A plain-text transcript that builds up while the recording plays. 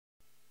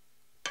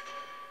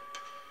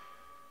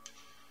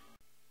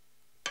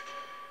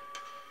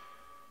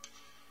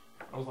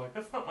I was like,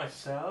 that's not my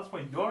saddle, that's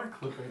my yard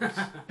clippings.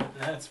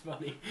 That's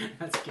funny.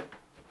 That's good.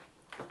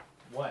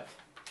 What?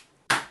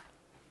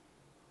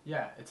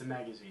 Yeah, it's a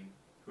magazine.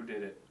 Who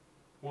did it?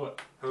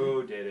 What?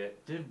 Who did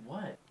it? Did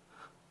what?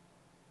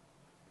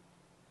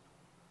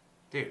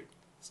 Dude,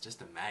 it's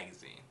just a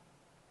magazine.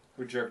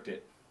 Who jerked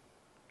it?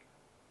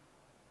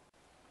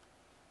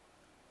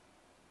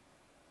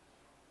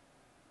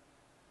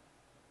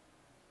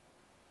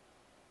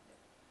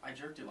 I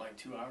jerked it like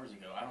 2 hours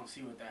ago. I don't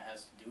see what that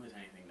has to do with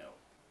anything, though.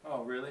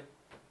 Oh, really?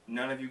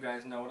 None of you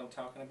guys know what I'm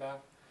talking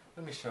about?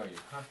 Let me show you,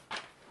 huh?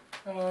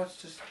 Oh,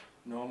 it's just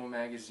normal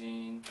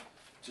magazine.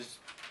 Just,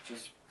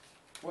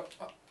 what?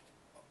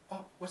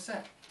 Oh, what's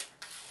that?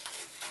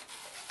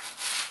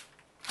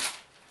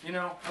 You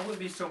know, I wouldn't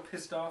be so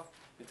pissed off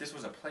if this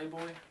was a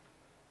Playboy.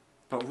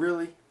 But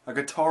really? A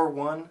Guitar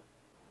One?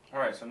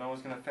 Alright, so no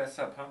one's gonna fess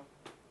up, huh?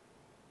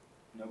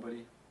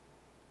 Nobody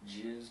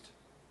jizzed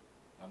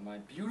on my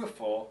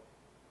beautiful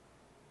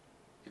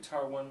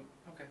Guitar One?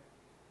 Okay.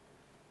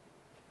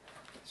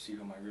 Let's see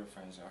who my real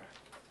friends are.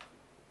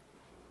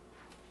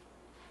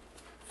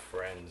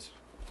 Friends.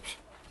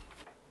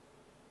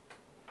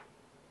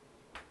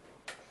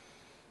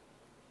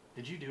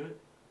 Did you do it?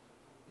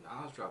 No,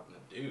 I was dropping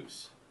a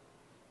deuce.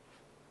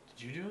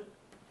 Did you do it?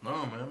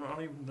 No, man, I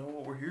don't even know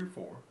what we're here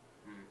for.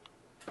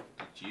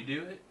 Did you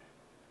do it?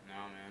 No,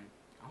 man.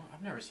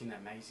 I've never seen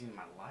that magazine in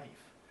my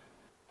life.